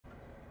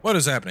What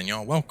is happening,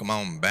 y'all? Welcome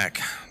on back.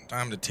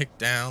 Time to take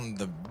down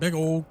the big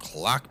old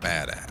clock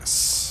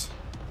badass.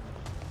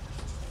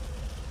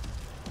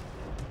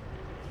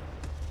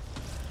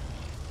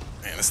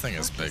 Man, this thing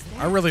is big.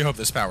 I really hope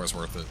this power is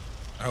worth it.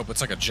 I hope it's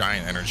like a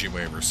giant energy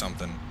wave or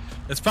something.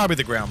 It's probably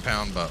the ground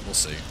pound, but we'll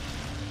see.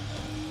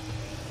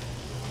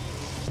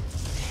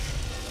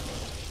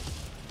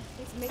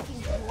 It's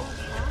making more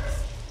clocks?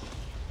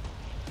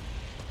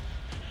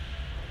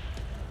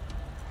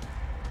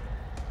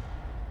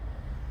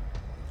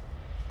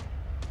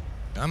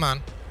 Come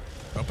on.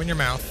 Open your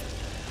mouth.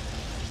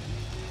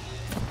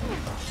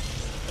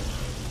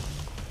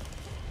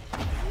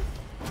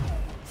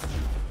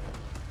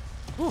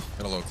 Whew,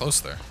 got a little close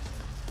there.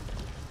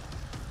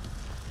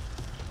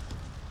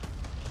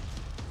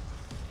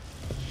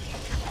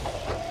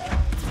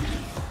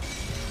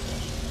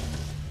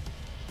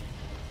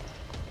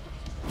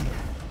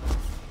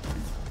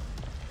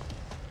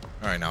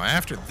 Alright, now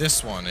after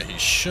this one, he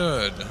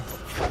should...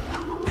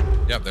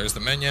 Yep, there's the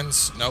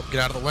minions. Nope,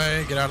 get out of the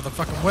way. Get out of the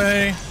fucking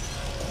way.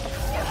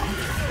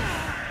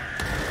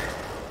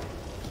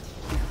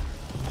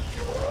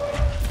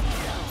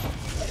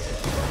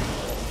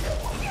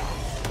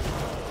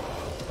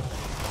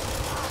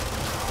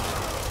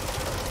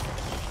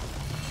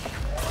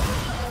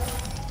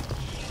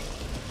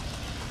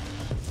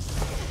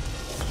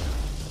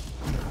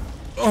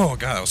 Oh,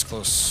 God, that was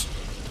close.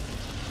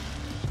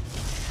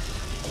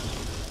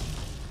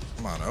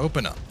 Come on,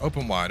 open up.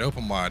 Open wide,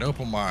 open wide,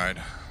 open wide.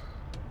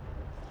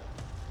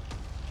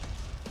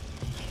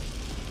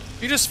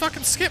 You just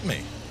fucking skipped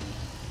me.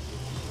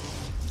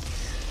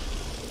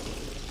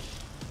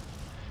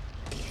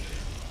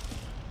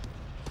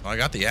 Well, I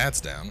got the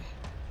ads down.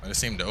 I just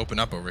seem to open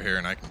up over here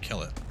and I can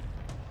kill it.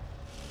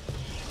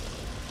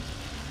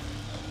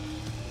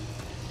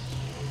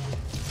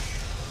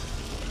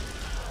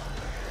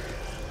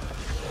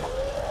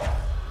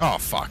 Oh,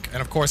 fuck.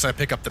 And of course I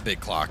pick up the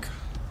big clock.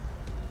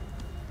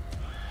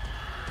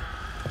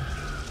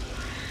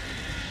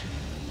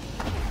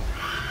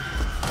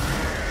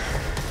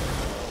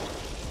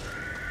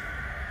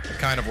 It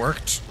kind of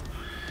worked.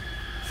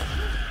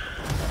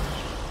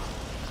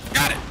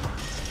 Got it!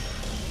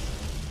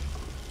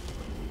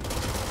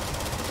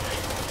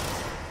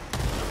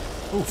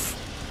 Oof.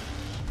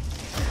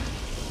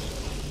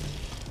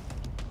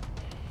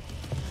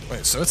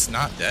 Wait, so it's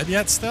not dead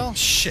yet still?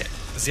 Shit.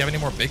 Does he have any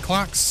more big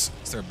clocks?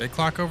 Is there a big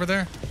clock over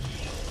there?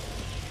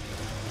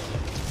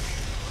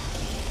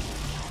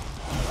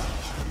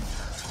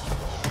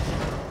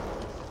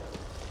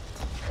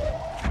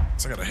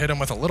 So I gotta hit him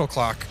with a little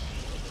clock.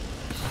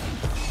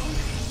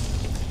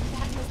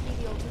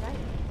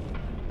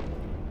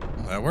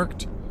 That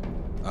worked.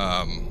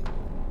 Oh,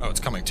 it's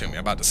coming to me. I'm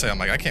about to say, I'm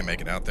like, I can't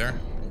make it out there.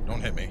 Don't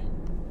hit me.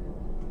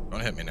 Don't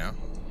hit me now.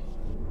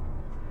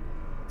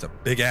 It's a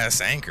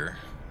big-ass anchor.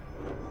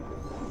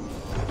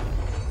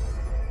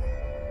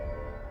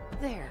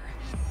 There.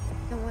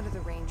 No wonder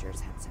the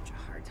Rangers had such a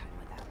hard time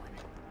with that one.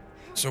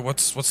 So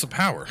what's the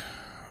power?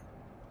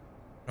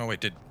 Oh,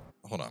 wait,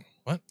 hold on.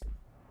 What?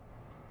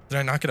 Did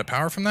I not get a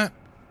power from that?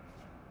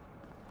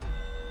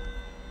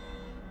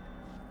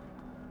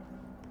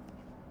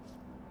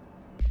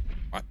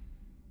 What?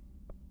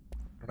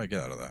 How did I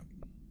get out of that?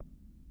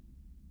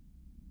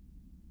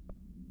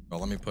 Well,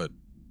 let me put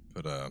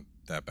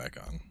that back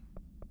on.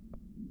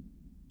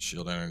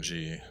 Shield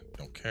energy,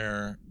 don't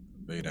care.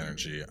 Evade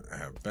energy, I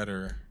have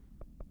better.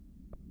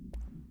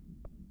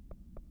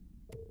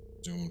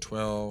 Zoom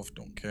 12,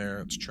 don't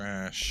care, it's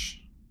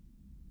trash.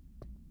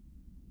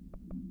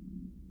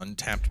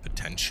 Untapped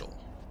potential.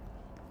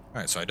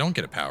 Alright, so I don't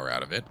get a power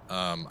out of it.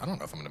 I don't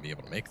know if I'm going to be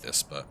able to make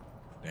this, but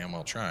damn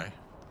well try.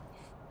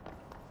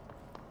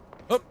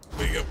 Oh,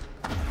 there you go.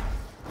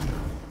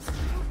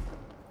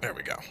 There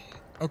we go.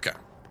 Okay.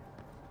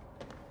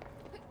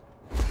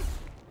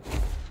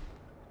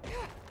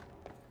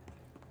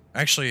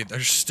 Actually,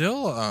 there's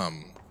still,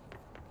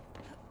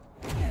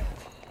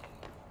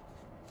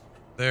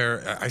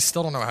 I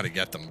still don't know how to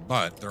get them,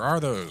 but there are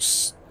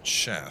those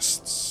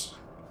chests.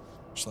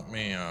 Just let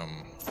me,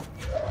 I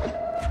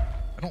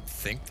don't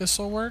think this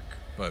will work,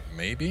 but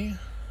maybe.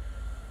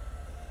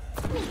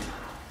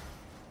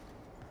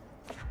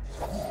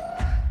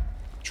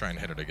 Try and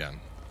hit it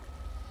again.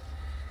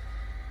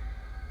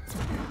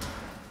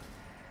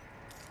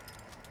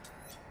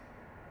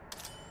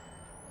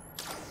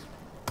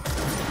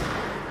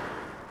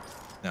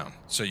 No,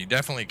 so you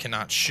definitely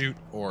cannot shoot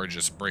or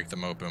just break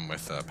them open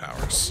with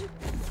powers.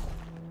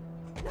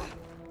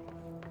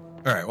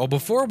 Alright, well,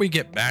 before we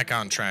get back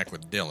on track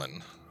with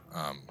Dylan,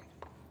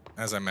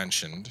 as I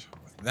mentioned,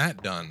 with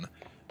that done,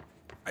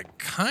 I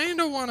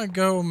kind of want to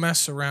go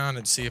mess around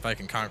and see if I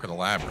can conquer the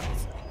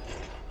labyrinth.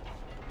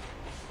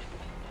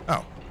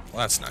 Oh,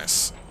 well, that's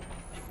nice.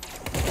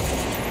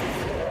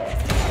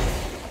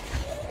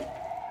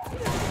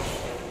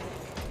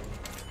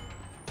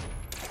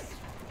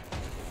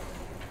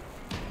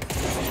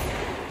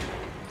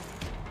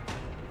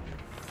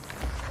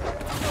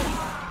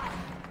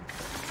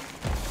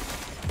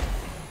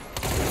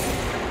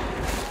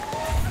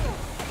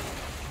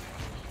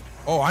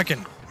 Oh, I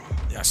can...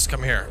 Yes,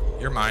 come here.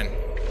 You're mine.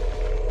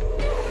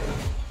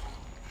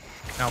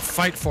 Now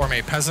fight for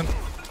me, peasant.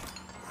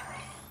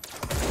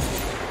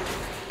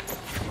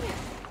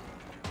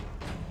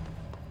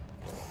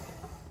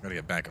 Gotta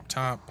get back up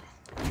top.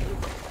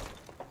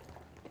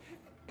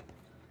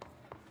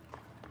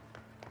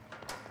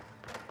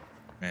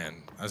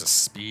 Man, that was a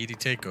speedy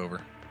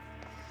takeover.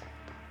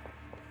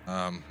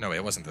 No, wait,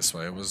 it wasn't this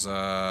way. It was,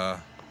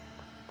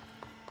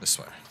 this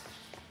way.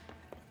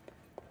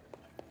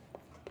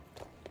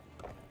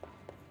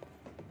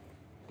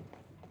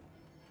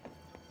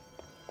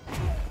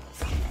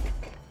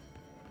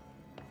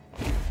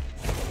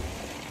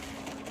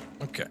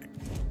 Okay.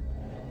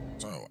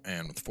 So,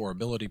 and with 4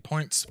 ability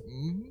points,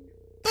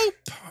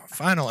 boop!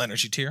 Final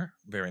energy tier.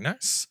 Very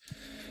nice.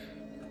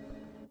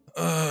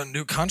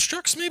 New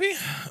constructs, maybe?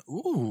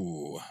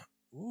 Ooh.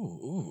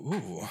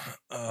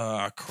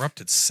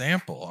 Corrupted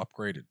sample,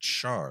 upgraded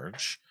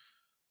charge.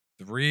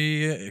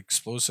 3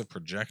 explosive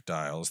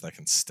projectiles that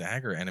can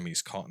stagger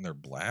enemies caught in their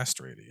blast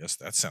radius.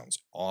 That sounds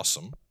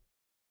awesome.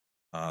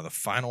 The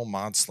final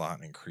mod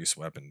slot, increase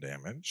weapon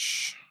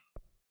damage.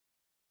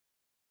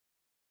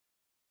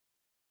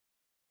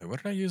 Wait,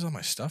 what did I use all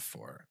my stuff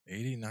for?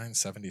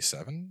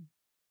 8977?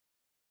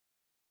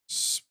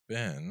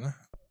 Spin.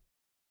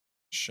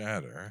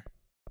 Shatter.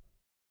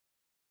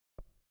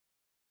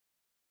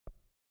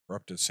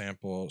 Corrupted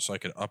sample, so I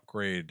could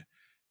upgrade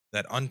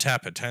that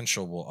untapped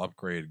potential will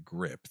upgrade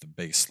grip, the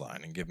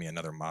baseline, and give me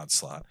another mod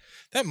slot.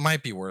 That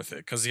might be worth it,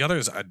 because the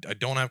others, I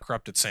don't have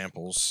corrupted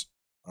samples.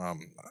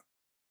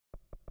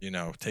 You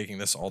know, taking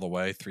this all the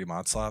way, 3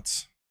 mod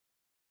slots.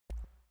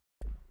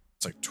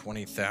 It's like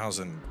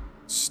 20,000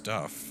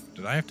 stuff.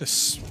 Did I have to...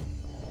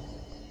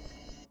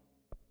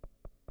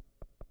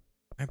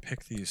 I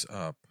pick these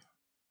up.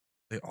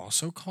 They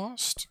also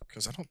cost?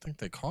 Because I don't think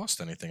they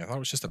cost anything. I thought it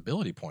was just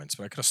ability points,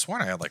 but I could have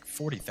sworn I had like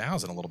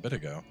 40,000 a little bit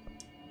ago.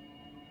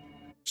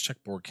 Let's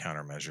check board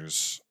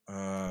countermeasures.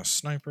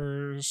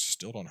 Snipers,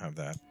 still don't have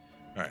that.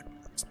 Alright,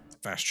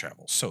 fast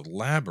travel. So,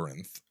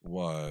 Labyrinth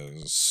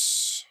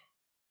was...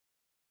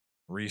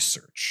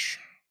 research.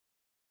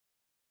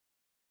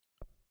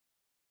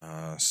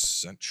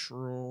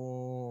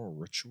 Central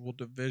Ritual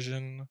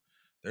Division.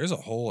 There's a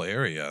whole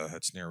area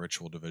that's near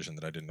Ritual Division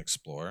that I didn't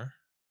explore.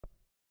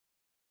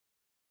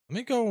 Let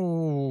me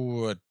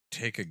go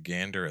take a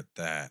gander at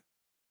that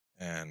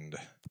and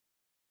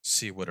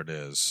see what it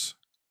is.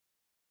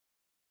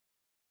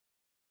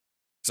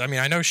 Because, I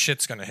mean, I know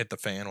shit's going to hit the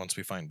fan once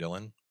we find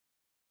Dylan.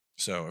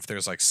 So if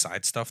there's, like,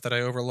 side stuff that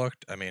I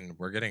overlooked, I mean,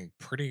 we're getting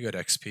pretty good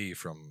XP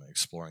from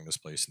exploring this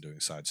place and doing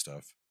side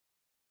stuff.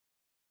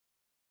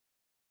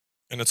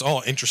 And it's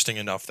all interesting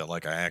enough that,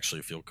 like, I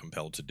actually feel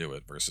compelled to do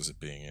it versus it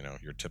being, you know,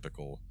 your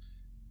typical,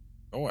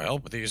 oh,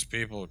 help these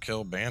people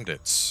kill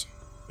bandits.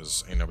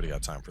 Because ain't nobody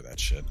got time for that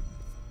shit.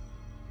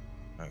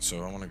 Alright, so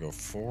I want to go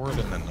forward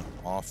and then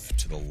off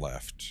to the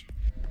left.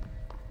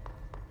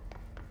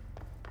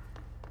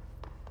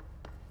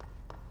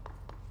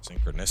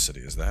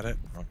 Synchronicity, is that it?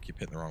 I'll keep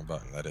hitting the wrong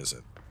button. That is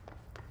it.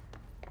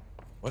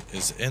 What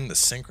is in the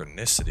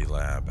Synchronicity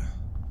lab?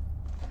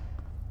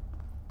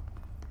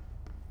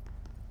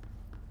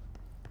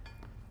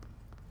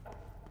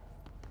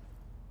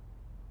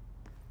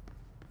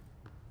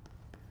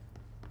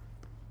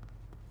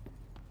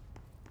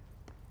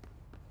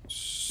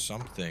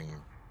 Something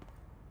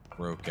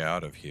broke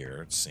out of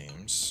here, it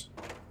seems.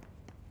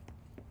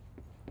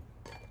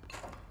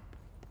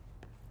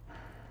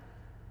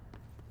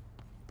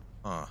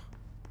 Huh.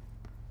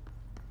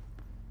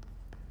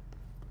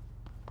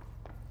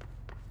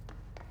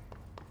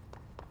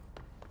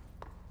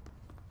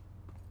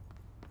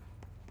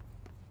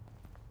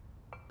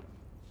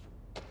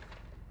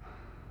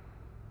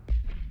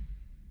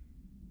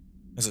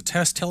 As a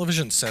test,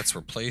 television sets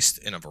were placed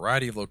in a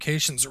variety of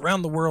locations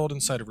around the world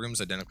inside of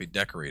rooms identically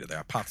decorated. The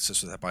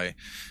hypothesis was that by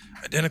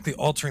identically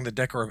altering the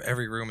decor of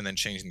every room and then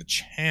changing the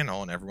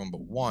channel in every room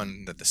but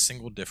one, that the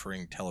single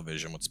differing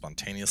television would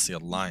spontaneously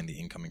align the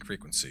incoming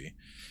frequency.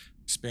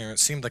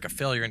 Experience seemed like a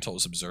failure until it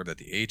was observed that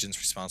the agents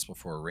responsible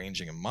for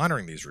arranging and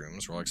monitoring these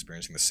rooms were all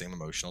experiencing the same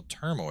emotional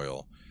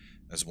turmoil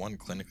as one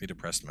clinically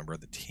depressed member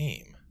of the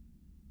team.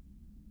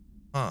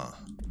 Huh.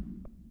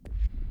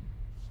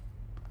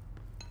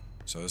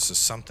 So this is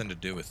something to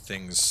do with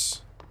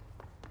things...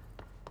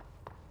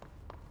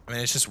 I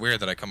mean, it's just weird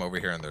that I come over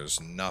here and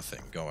there's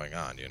nothing going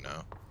on, you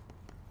know?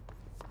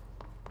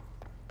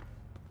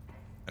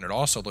 And it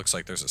also looks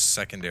like there's a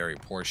secondary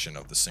portion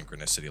of the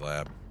Synchronicity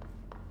lab.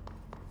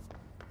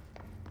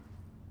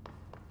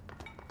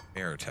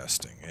 Error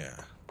testing, yeah.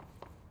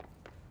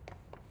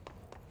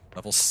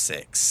 Level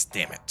 6,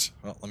 damn it.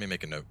 Well, let me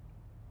make a note.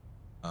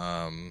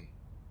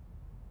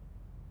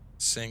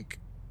 Sync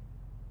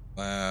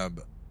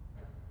lab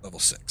level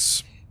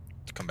 6.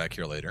 Come back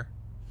here later.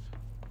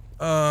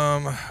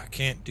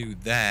 Can't do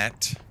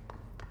that.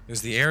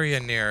 There's the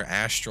area near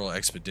Astral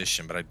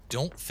Expedition, but I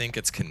don't think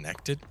it's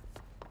connected.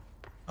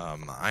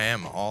 I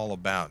am all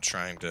about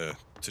trying to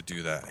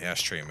do that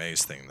Ashtray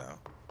Maze thing, though.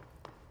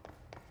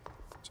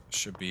 So I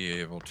should be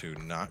able to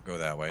not go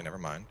that way, never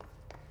mind.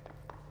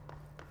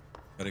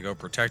 Gotta go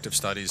protective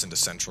studies into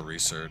central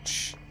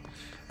research.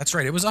 That's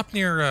right. It was up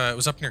near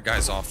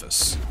Guy's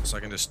office, so I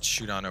can just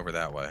shoot on over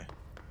that way.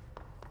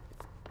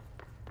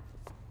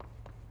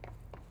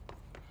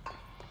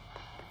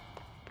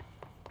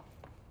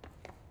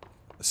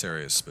 This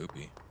area is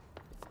spoopy.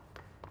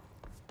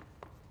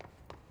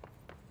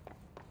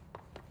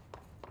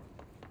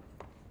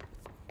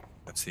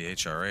 That's the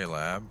HRA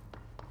lab.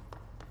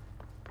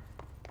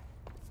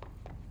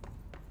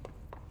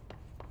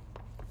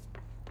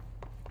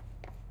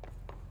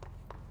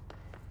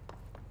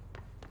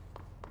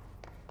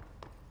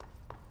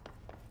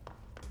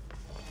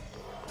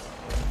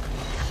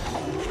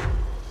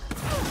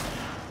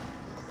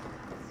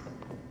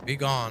 Be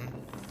gone.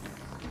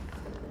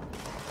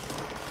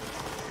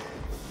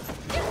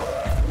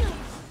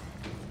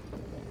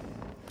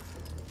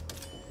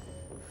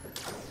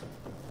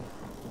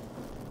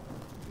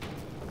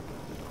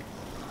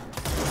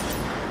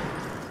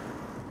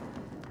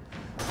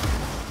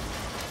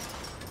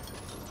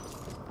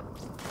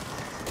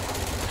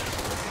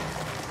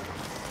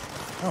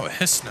 Oh,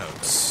 hiss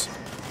notes.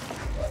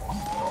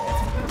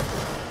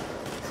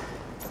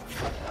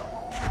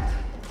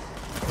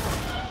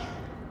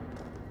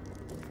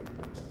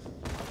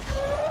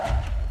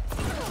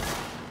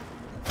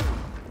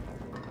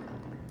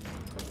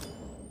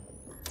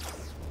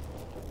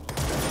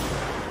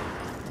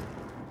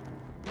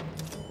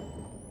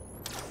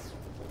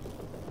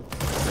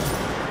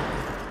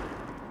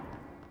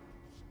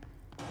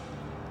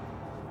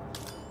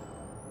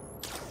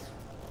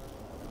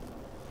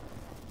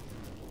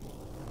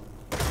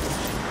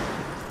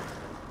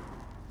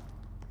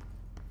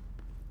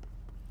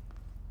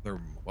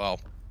 Well,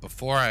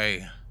 before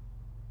I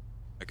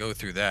go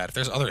through that, if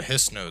there's other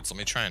hiss nodes, let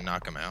me try and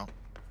knock them out.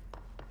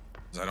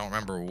 Because I don't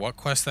remember what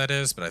quest that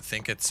is, but I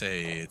think it's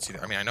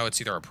either, I mean, I know it's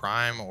either a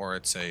prime or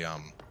it's a,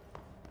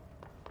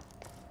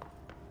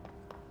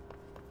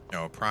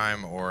 a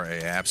prime or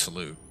a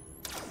absolute.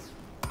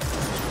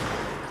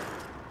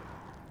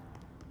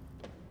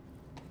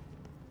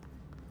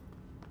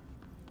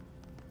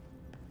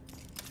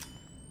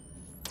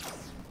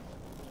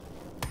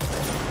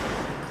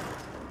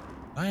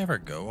 Did I ever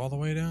go all the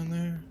way down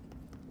there?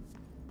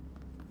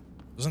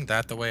 Wasn't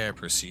that the way I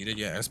proceeded?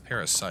 Yeah, it's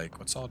parapsych.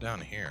 What's all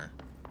down here?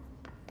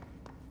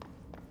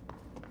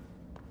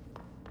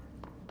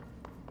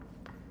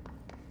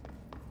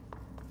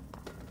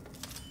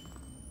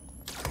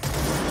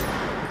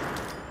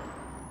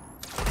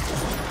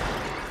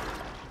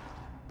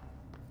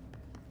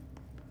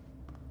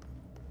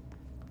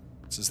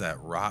 This is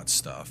that rot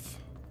stuff.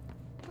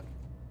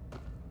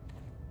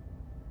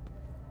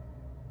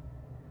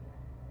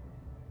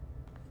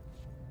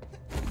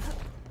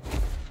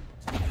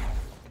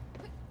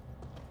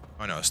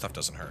 Oh no, this stuff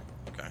doesn't hurt.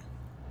 Okay.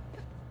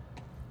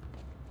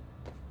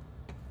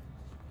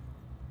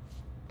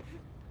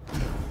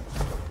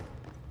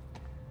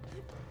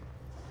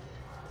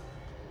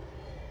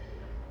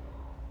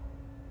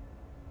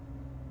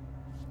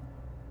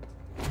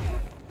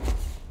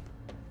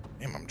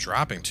 Damn, I'm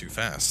dropping too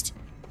fast.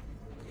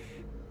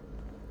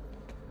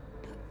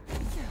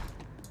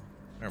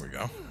 There we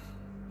go.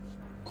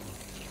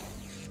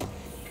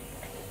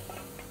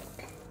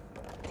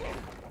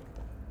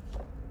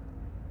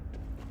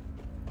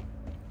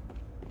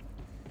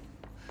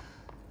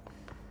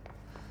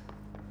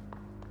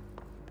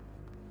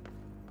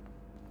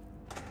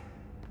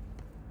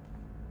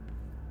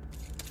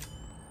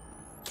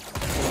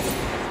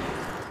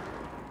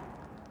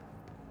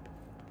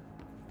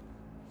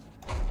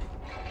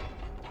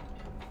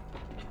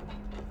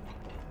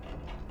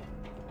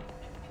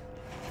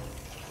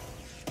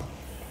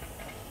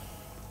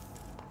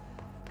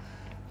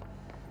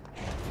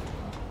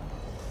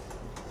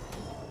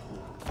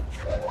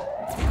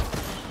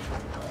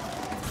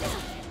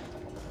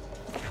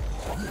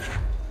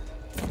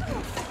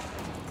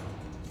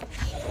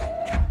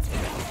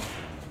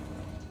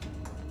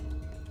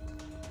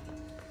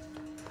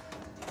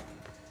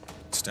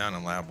 Down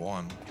in lab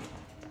 1.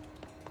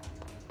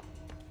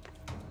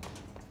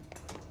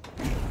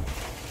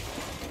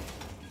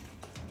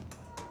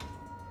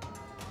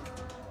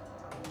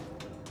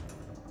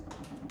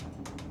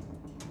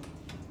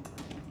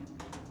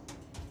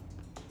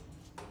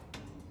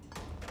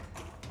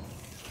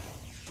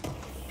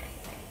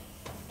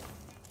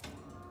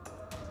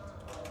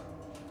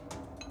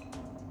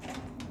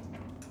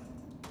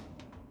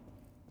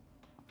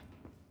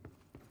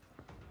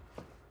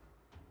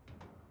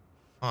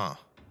 Huh.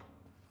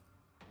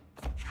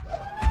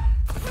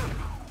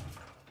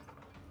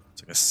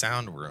 A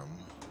sound room.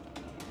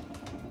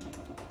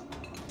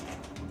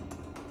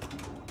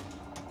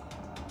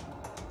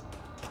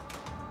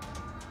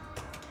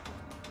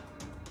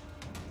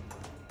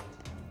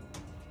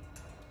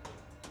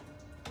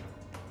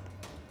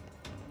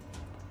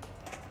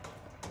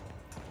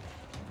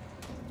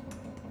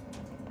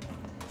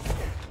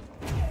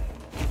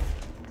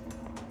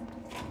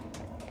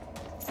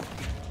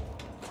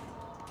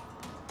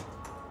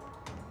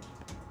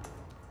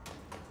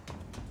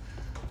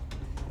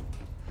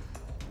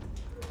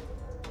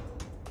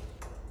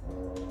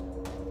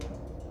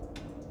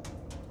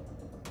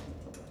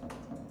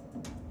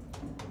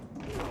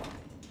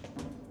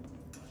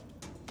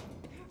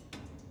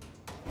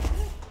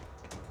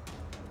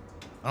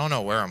 I don't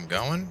know where I'm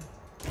going.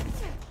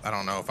 I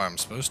don't know if I'm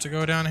supposed to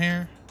go down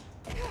here.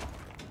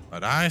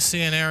 But I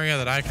see an area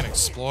that I can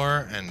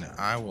explore, and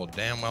I will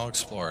damn well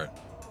explore it.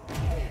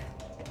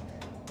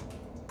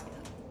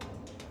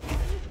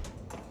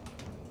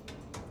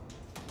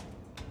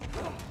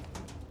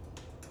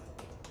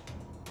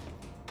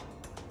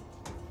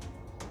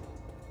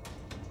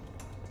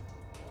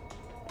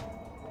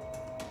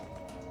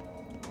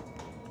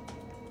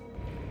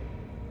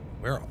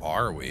 Where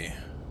are we?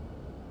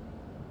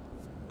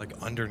 Like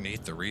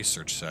underneath the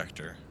research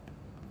sector.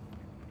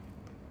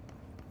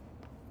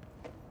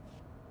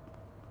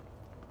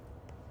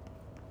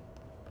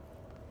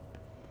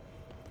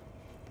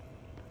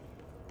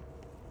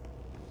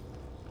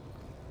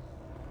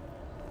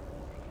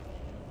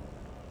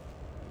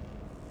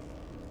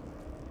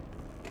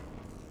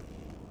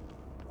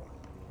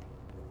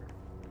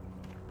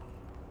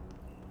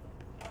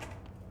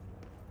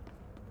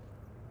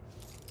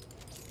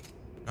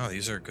 Oh,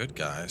 these are good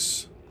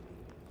guys.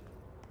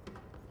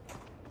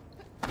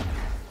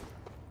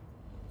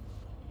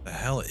 The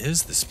hell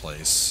is this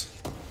place?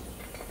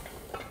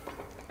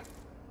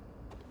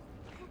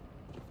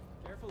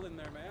 Careful in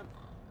there, ma'am.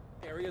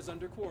 Area's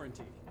under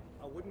quarantine.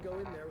 I wouldn't go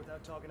in there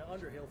without talking to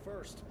Underhill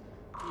first.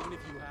 Even if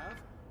you have,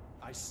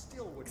 I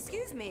still wouldn't.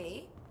 Excuse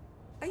me?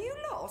 Are you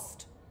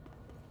lost?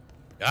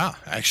 Yeah,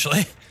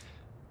 actually.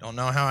 Don't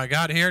know how I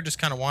got here, just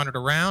kind of wandered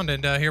around,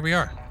 and here we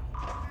are.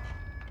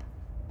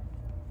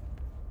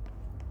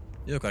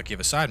 You look like you have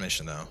a side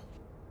mission, though.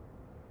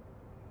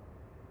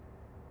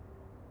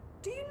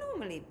 Do you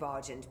normally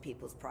barge into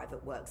people's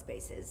private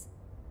workspaces?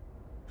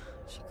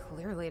 She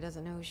clearly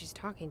doesn't know who she's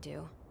talking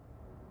to.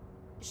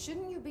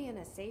 Shouldn't you be in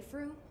a safe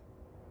room?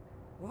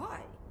 Why?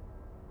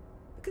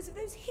 Because of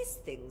those hiss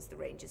things the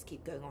Rangers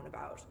keep going on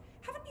about.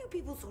 Haven't you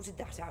people sorted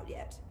that out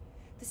yet?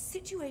 The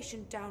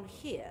situation down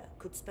here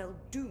could spell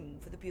doom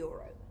for the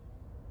Bureau.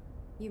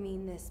 You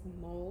mean this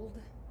mold?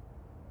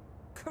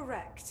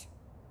 Correct.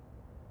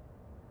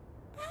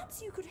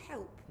 Perhaps you could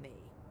help me.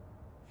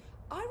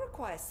 I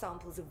require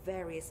samples of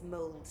various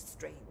mold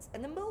strains,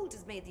 and the mold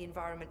has made the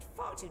environment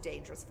far too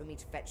dangerous for me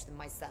to fetch them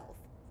myself.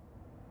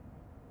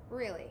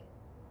 Really?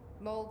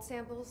 Mold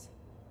samples?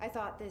 I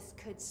thought this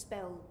could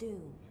spell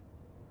doom.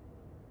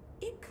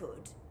 It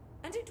could,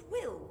 and it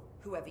will,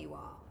 whoever you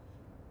are.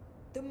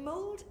 The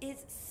mold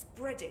is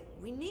spreading.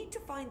 We need to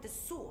find the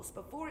source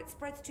before it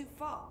spreads too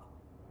far.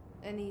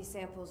 And these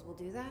samples will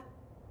do that?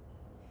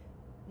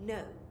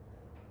 No.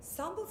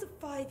 Samples of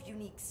 5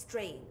 unique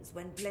strains,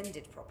 when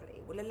blended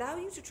properly, will allow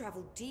you to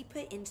travel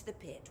deeper into the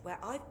pit, where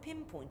I've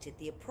pinpointed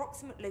the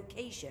approximate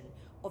location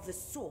of the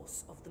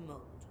source of the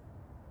mold.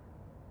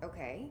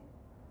 Okay.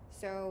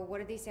 So what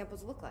do these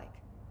samples look like?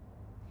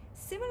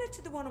 Similar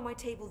to the one on my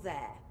table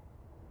there.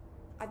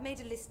 I've made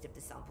a list of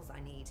the samples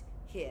I need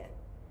here.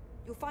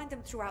 You'll find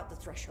them throughout the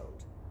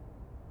threshold.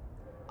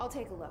 I'll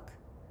take a look.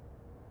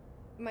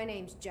 My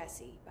name's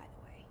Jesse, by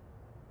the way.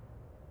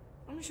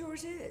 I'm sure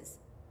it is.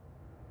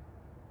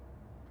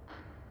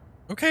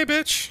 Okay,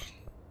 bitch.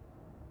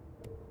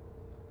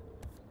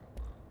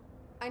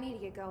 I need to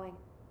get going.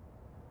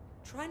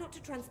 Try not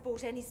to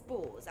transport any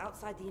spores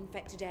outside the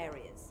infected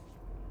areas.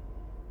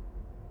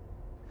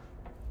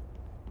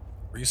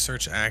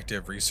 Research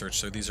active, research.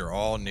 So these are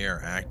all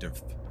near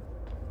active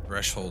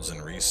thresholds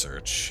in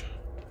research.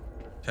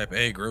 Type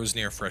A grows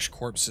near fresh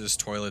corpses,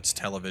 toilets,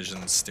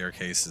 televisions,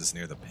 staircases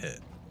near the pit.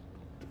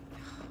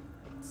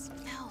 It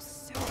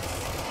smells so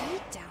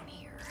sweet down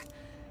here.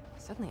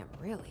 Suddenly I'm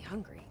really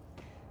hungry.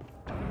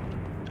 Are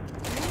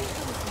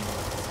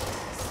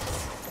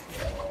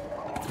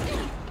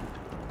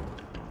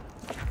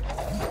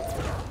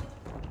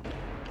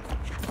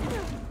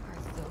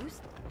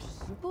those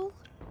people?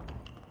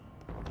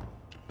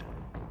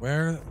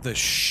 Where the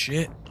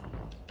shit?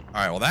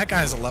 Alright, well that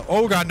guy's a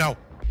oh god, no.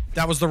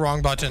 That was the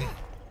wrong button.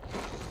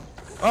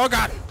 Oh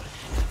god!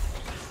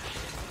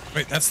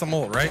 Wait, that's the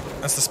mold, right?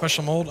 That's the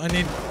special mold I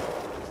need?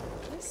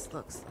 This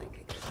looks like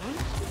a gun.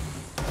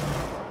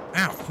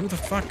 Ow, who the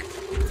fuck?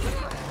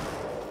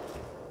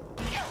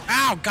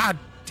 Ow, god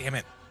damn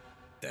it.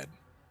 Dead.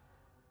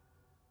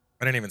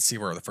 I didn't even see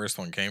where the first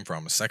one came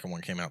from. The second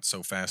one came out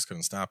so fast,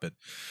 couldn't stop it.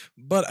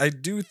 But I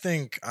do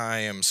think I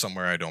am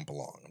somewhere I don't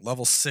belong.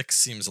 Level 6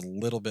 seems a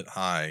little bit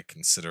high,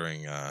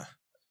 considering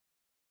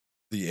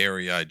the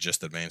area I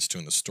just advanced to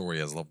in the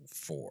story as level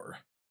 4.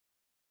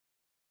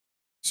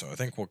 So I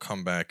think we'll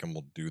come back and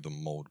we'll do the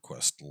mold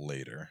quest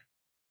later.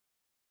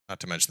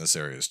 Not to mention this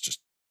area is just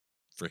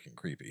freaking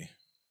creepy.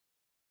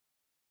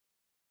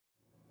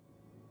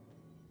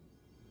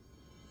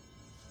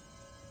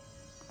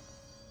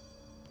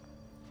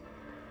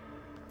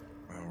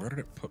 Where did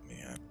it put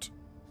me at?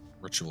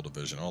 Ritual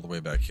division, all the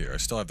way back here. I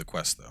still have the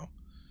quest, though.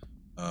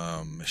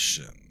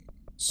 Missions.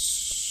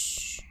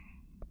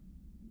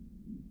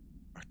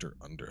 Dr.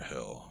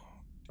 Underhill.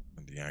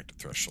 And the active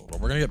threshold. Well,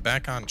 we're gonna get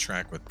back on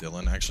track with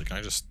Dylan. Actually, can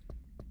I just...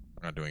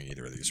 We're not doing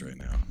either of these right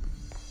now.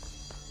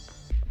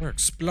 We're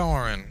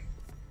exploring.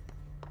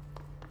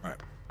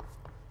 Alright.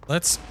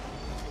 Let's...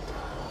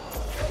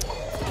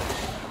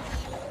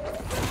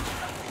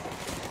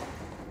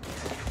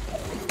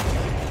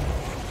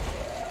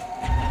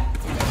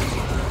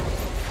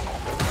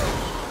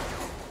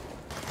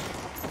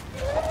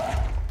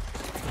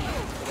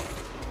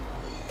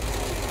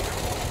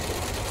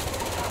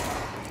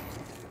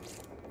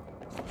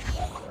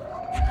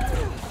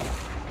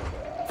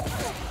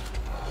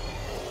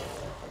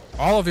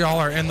 All of y'all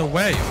are in the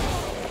way.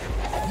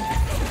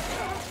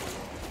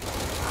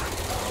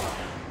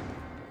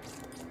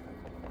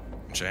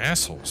 Bunch of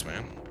assholes,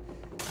 man.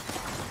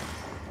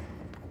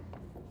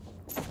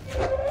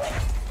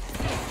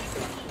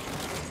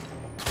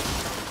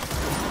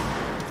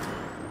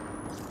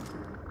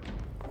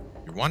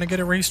 You want to get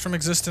erased from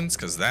existence?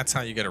 Because that's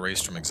how you get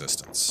erased from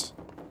existence.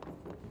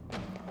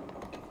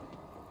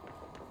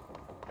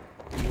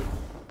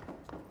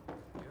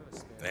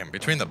 Damn,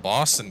 between the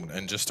boss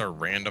and just our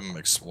random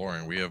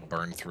exploring, we have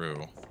burned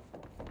through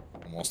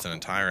almost an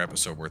entire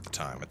episode worth of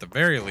time. At the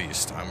very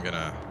least, I'm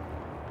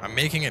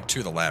making it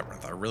to the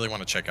labyrinth. I really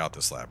want to check out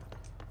this labyrinth.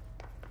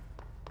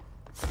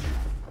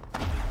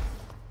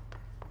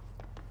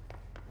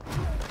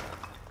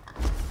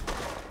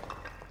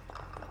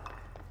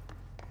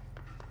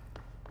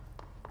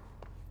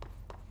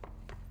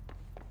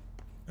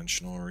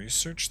 Conventional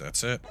research,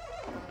 that's it.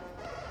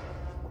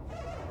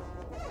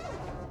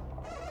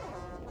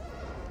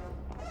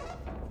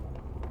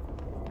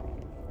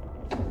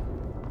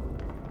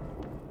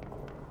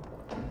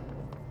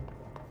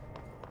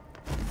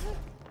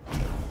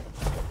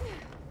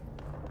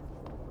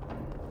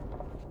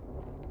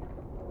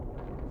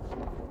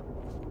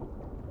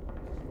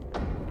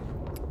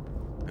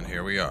 And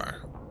here we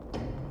are.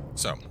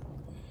 So,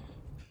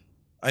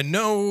 I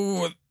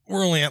know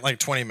we're only at like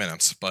 20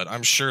 minutes, but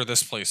I'm sure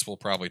this place will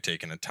probably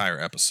take an entire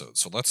episode.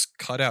 So let's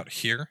cut out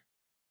here.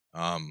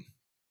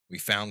 We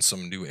found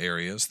some new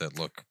areas that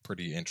look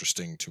pretty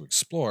interesting to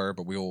explore,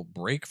 but we will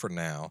break for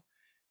now.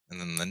 And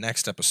then the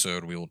next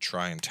episode, we will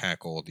try and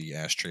tackle the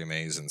ashtray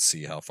maze and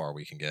see how far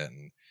we can get.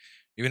 And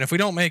even if we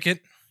don't make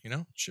it, you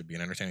know, it should be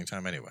an entertaining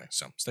time anyway.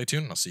 So stay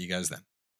tuned. I'll see you guys then.